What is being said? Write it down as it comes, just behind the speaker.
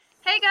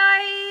Hey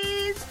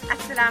guys!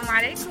 Assalamu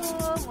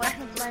alaikum wa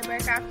rahmatullahi wa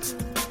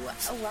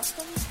barakatuh.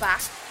 Welcome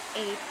back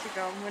to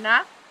Girl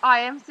Muna.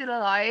 I am still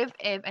alive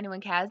if anyone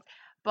cares.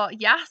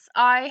 But yes,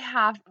 I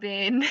have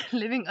been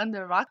living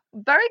under a rock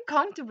very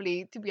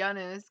comfortably, to be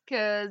honest,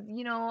 because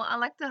I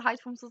like to hide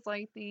from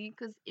society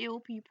because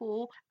ill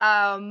people,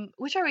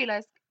 which I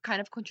realize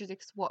kind of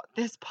contradicts what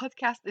this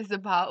podcast is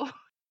about.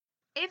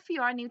 If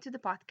you are new to the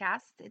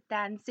podcast,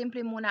 then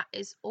Simply Mona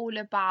is all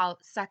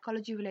about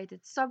psychology related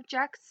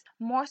subjects.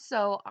 More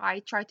so, I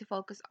try to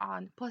focus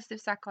on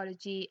positive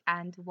psychology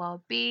and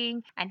well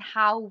being and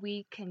how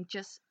we can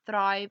just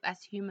thrive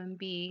as human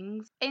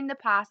beings. In the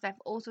past, I've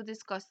also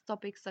discussed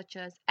topics such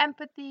as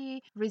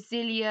empathy,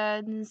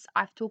 resilience,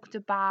 I've talked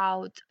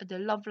about the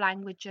love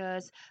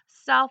languages,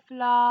 self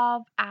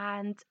love,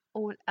 and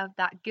all of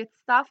that good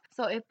stuff.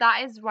 So if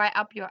that is right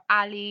up your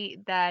alley,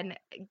 then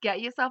get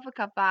yourself a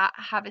cuppa,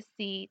 have a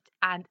seat,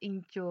 and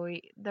enjoy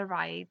the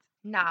ride.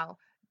 Now,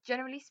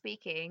 generally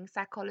speaking,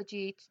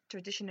 psychology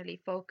traditionally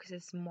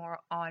focuses more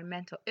on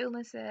mental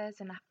illnesses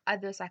and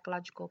other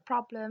psychological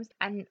problems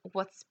and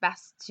what's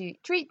best to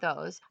treat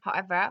those.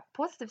 However,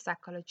 positive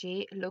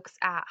psychology looks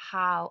at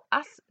how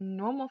us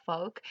normal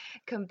folk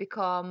can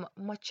become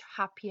much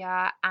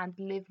happier and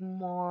live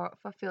more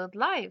fulfilled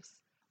lives.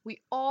 We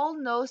all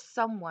know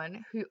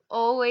someone who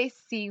always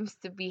seems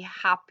to be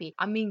happy.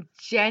 I mean,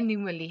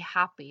 genuinely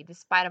happy,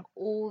 despite of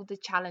all the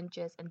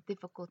challenges and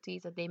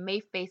difficulties that they may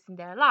face in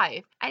their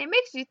life. And it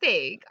makes you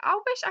think, I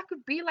wish I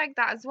could be like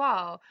that as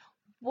well.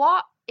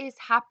 What is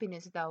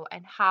happiness though,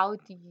 and how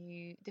do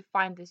you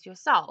define this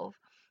yourself?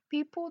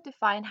 People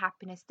define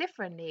happiness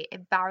differently.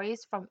 It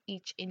varies from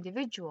each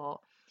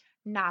individual.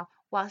 Now,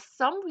 while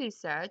some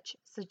research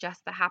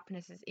suggests that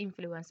happiness is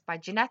influenced by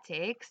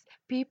genetics,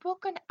 people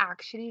can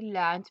actually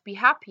learn to be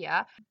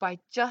happier by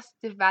just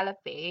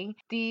developing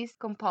these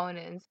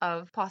components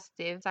of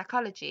positive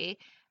psychology: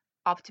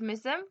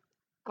 optimism,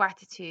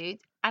 gratitude,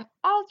 and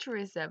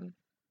altruism.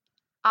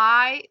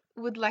 I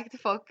would like to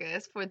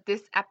focus for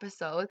this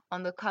episode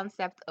on the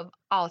concept of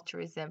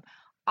altruism.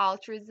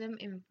 Altruism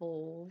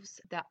involves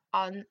the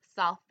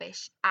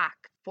unselfish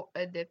act for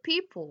other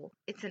people.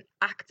 It's an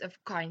act of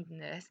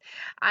kindness.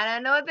 And I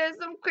know there's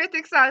some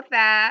critics out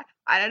there, and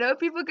I know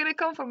people are going to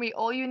come for me,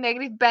 all you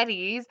negative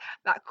Betties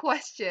that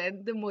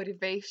question the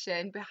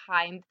motivation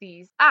behind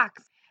these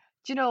acts.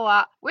 Do you know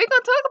what? We're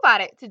going to talk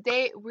about it.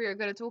 Today, we're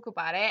going to talk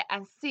about it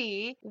and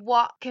see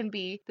what can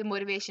be the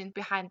motivation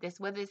behind this,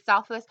 whether it's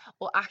selfless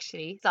or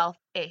actually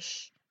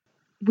selfish.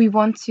 We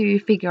want to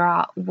figure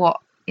out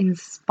what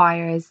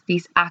inspires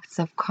these acts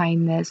of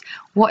kindness,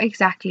 what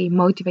exactly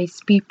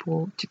motivates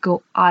people to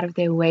go out of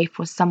their way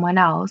for someone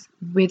else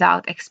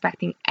without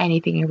expecting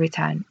anything in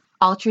return.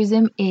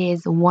 Altruism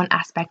is one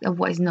aspect of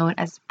what is known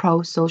as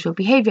pro-social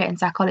behavior in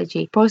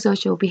psychology.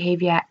 Pro-social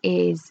behavior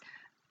is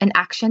an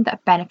action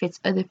that benefits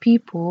other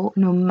people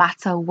no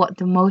matter what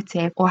the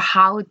motive or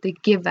how the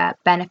giver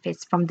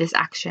benefits from this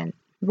action.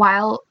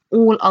 While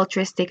all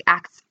altruistic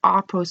acts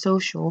are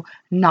pro-social,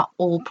 not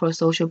all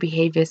pro-social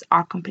behaviors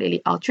are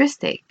completely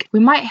altruistic. We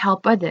might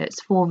help others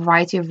for a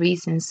variety of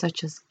reasons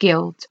such as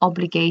guilt,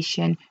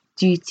 obligation,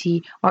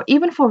 duty, or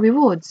even for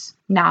rewards.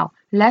 Now,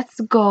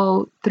 let's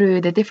go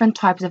through the different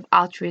types of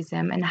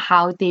altruism and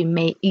how they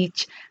may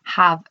each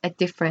have a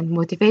different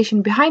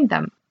motivation behind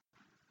them.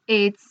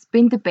 It's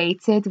been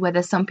debated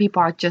whether some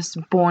people are just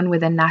born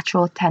with a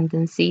natural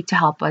tendency to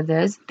help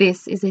others.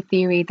 This is a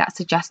theory that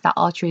suggests that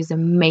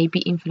altruism may be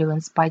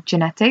influenced by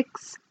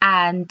genetics.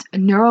 And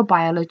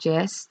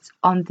neurobiologists,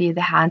 on the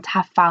other hand,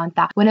 have found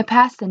that when a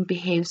person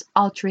behaves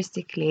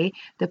altruistically,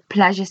 the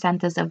pleasure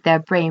centers of their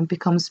brain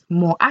becomes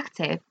more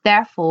active.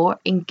 Therefore,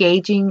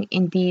 engaging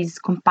in these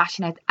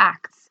compassionate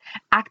acts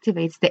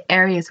activates the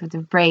areas of the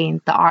brain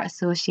that are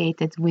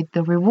associated with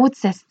the reward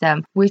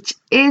system, which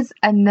is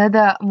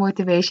another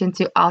motivation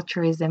to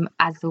altruism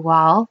as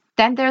well.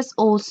 Then there's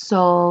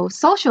also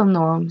social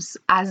norms,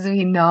 as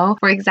we know.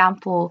 For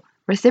example,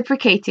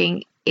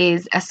 reciprocating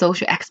is a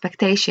social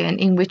expectation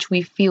in which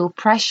we feel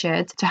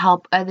pressured to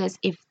help others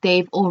if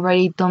they've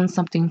already done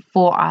something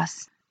for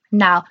us.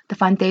 Now, the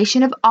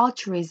foundation of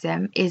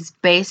altruism is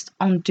based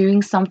on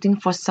doing something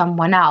for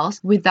someone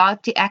else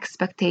without the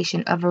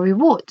expectation of a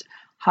reward.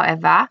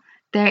 However,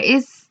 there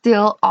is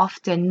still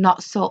often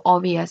not so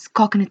obvious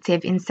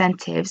cognitive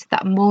incentives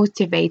that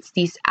motivates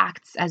these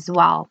acts as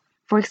well.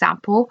 For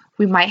example,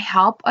 we might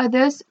help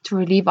others to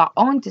relieve our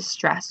own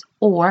distress,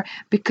 or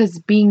because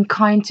being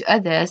kind to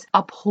others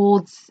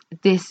upholds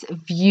this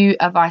view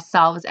of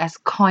ourselves as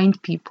kind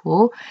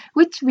people,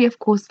 which we of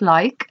course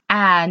like.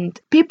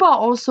 And people are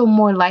also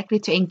more likely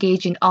to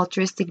engage in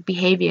altruistic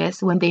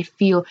behaviors when they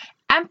feel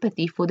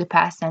empathy for the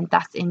person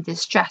that's in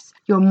distress.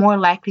 You're more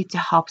likely to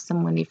help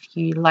someone if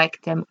you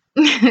like them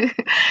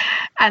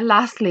And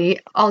lastly,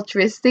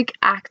 altruistic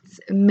acts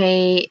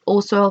may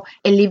also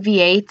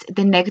alleviate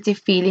the negative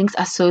feelings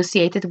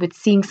associated with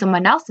seeing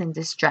someone else in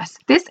distress.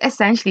 This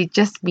essentially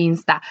just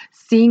means that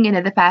seeing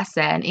another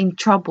person in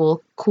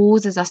trouble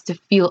causes us to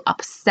feel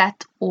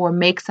upset or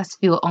makes us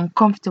feel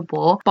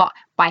uncomfortable, but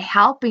by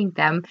helping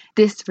them,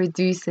 this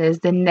reduces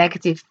the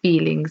negative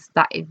feelings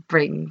that it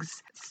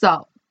brings.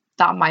 So,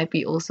 that might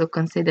be also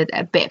considered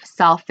a bit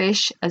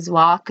selfish as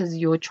well, because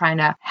you're trying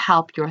to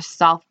help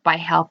yourself by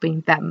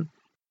helping them.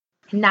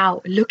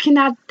 Now, looking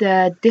at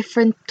the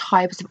different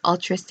types of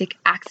altruistic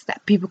acts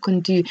that people can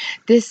do,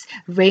 this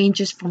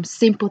ranges from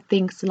simple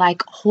things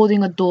like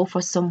holding a door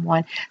for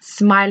someone,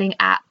 smiling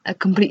at a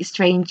complete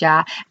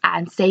stranger,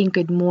 and saying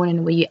good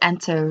morning when you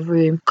enter a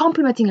room,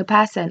 complimenting a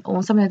person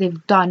on something that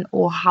they've done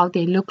or how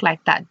they look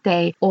like that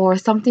day, or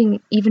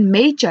something even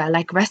major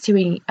like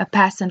rescuing a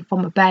person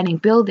from a burning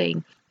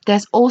building.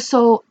 There's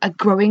also a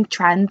growing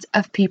trend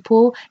of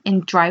people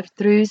in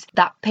drive-throughs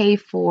that pay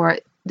for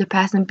the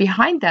person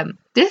behind them.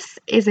 This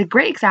is a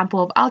great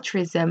example of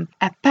altruism.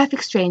 A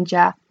perfect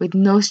stranger with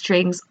no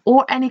strings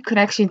or any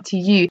connection to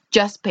you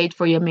just paid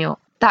for your meal.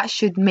 That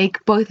should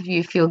make both of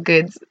you feel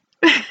good.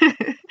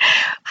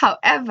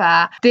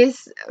 However,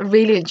 this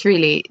really and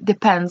truly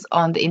depends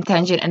on the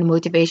intention and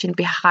motivation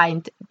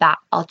behind that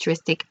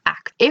altruistic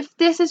act. If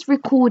this is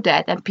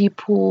recorded and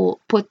people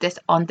put this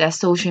on their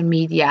social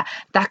media,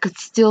 that could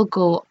still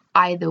go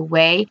either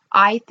way.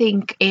 I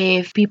think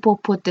if people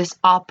put this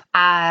up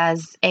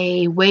as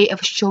a way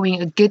of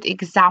showing a good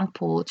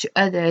example to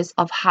others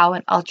of how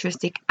an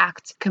altruistic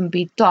act can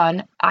be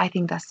done, I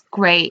think that's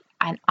great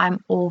and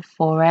I'm all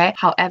for it.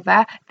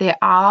 However, there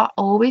are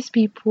always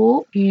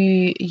people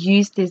who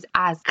use this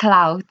as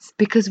clout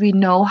because we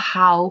know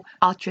how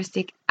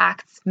altruistic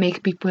acts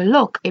make people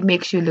look. It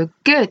makes you look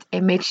good,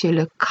 it makes you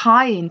look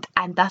kind,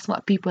 and that's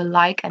what people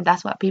like and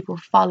that's what people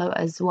follow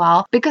as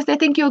well because they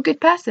think you're a good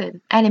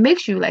person and it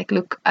makes you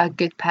look a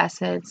good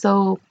person.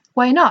 So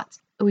why not?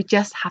 We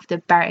just have to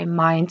bear in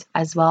mind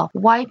as well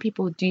why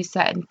people do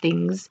certain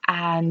things,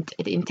 and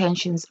the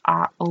intentions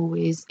are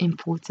always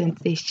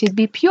important. They should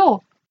be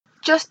pure.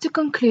 Just to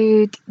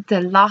conclude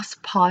the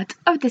last part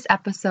of this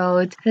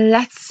episode,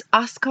 let's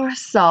ask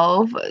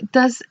ourselves,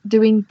 does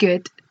doing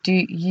good do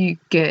you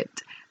good?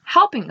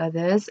 Helping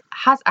others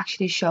has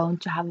actually shown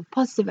to have a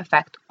positive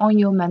effect on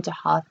your mental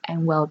health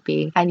and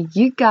well-being. And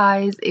you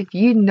guys, if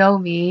you know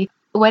me,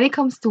 when it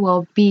comes to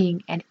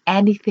well-being and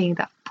anything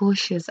that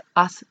pushes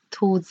us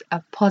towards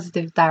a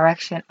positive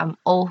direction, I'm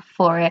all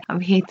for it. I'm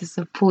here to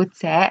support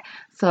it.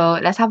 So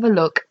let's have a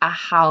look at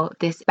how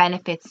this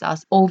benefits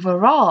us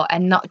overall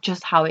and not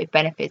just how it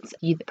benefits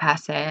you, the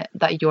person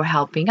that you're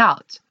helping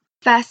out.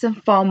 First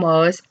and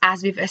foremost,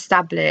 as we've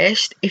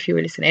established, if you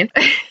were listening,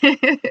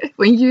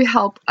 when you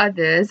help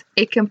others,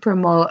 it can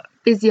promote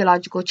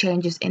physiological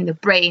changes in the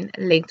brain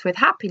linked with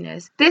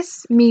happiness.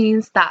 This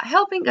means that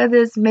helping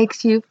others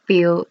makes you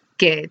feel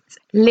good.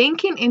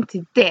 Linking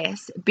into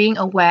this, being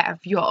aware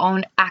of your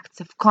own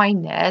acts of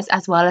kindness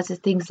as well as the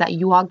things that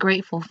you are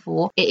grateful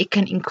for, it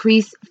can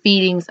increase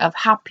feelings of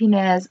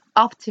happiness,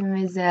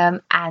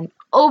 optimism, and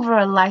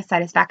overall life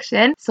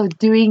satisfaction. So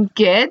doing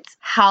good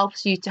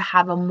helps you to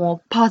have a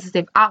more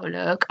positive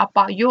outlook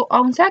about your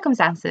own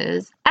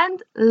circumstances.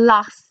 And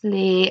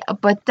lastly,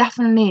 but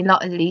definitely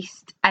not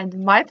least,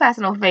 and my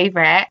personal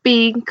favorite,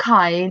 being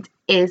kind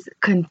is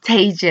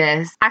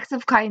contagious. Acts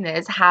of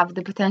kindness have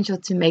the potential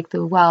to make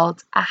the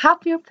world a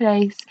happier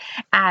place,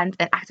 and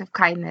an act of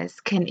kindness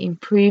can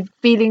improve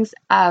feelings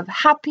of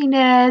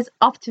happiness,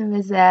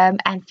 optimism,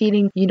 and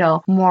feeling,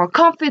 more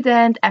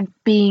confident and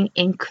being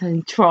in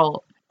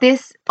control.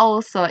 This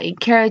also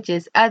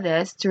encourages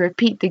others to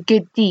repeat the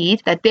good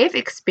deed that they've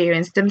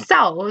experienced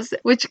themselves,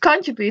 which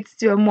contributes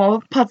to a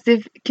more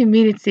positive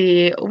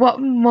community. What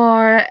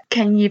more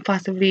can you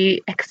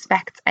possibly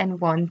expect and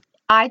want?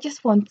 I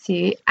just want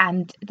to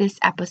end this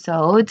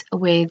episode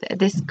with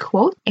this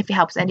quote. If it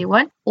helps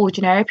anyone,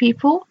 ordinary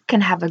people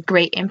can have a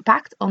great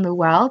impact on the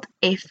world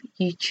if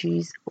you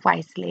choose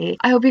wisely.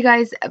 I hope you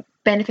guys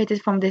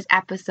benefited from this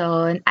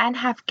episode and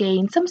have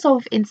gained some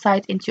sort of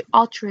insight into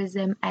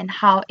altruism and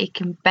how it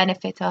can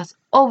benefit us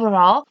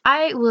overall.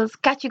 I will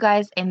catch you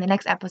guys in the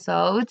next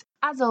episode.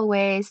 As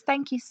always,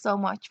 thank you so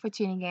much for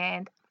tuning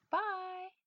in.